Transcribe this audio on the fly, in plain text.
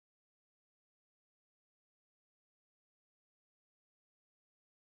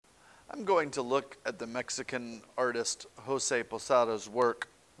I'm going to look at the Mexican artist Jose Posada's work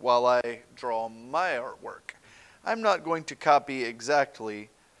while I draw my artwork. I'm not going to copy exactly,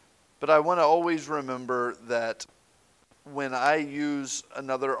 but I want to always remember that when I use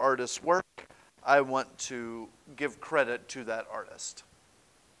another artist's work, I want to give credit to that artist.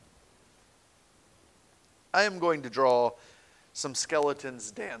 I am going to draw some skeletons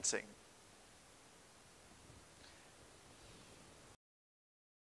dancing.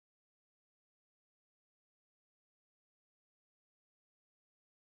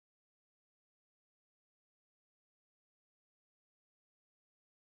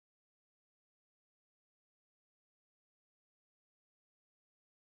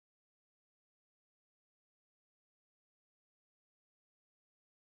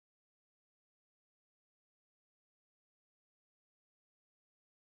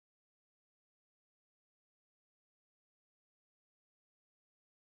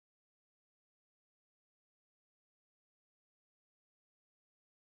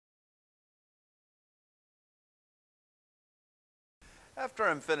 After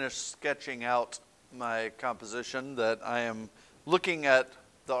I'm finished sketching out my composition that I am looking at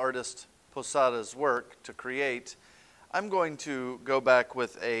the artist Posada's work to create, I'm going to go back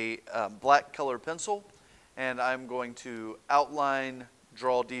with a black color pencil, and I'm going to outline,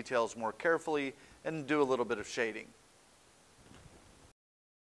 draw details more carefully, and do a little bit of shading.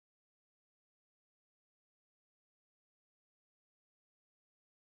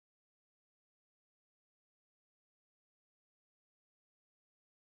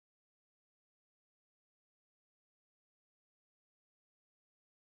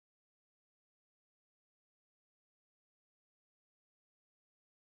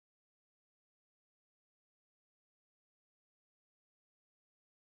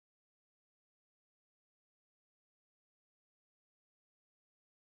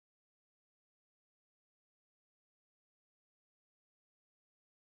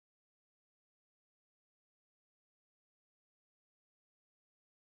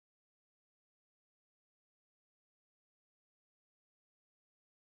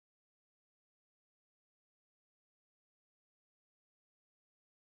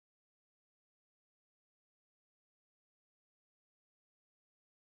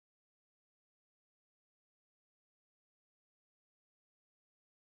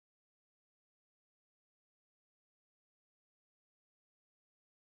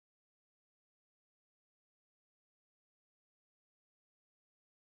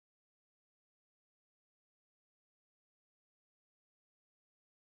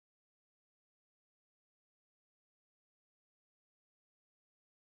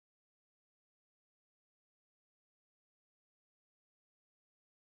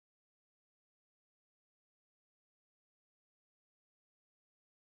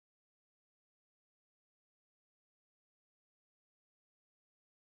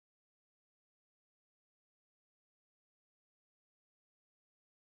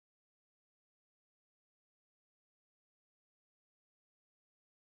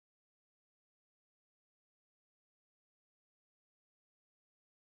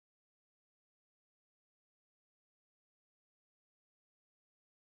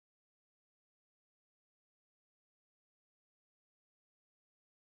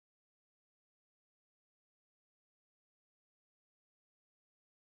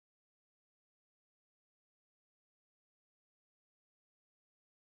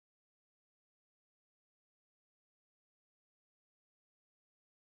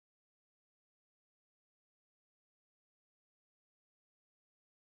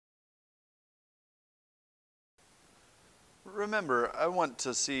 Remember, I want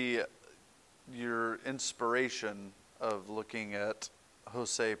to see your inspiration of looking at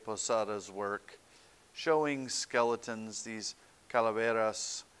Jose Posada's work, showing skeletons, these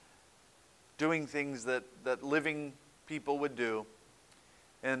calaveras, doing things that living people would do,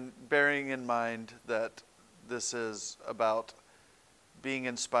 and bearing in mind that this is about being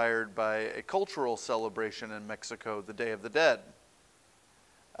inspired by a cultural celebration in Mexico, the Day of the Dead.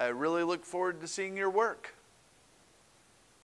 I really look forward to seeing your work.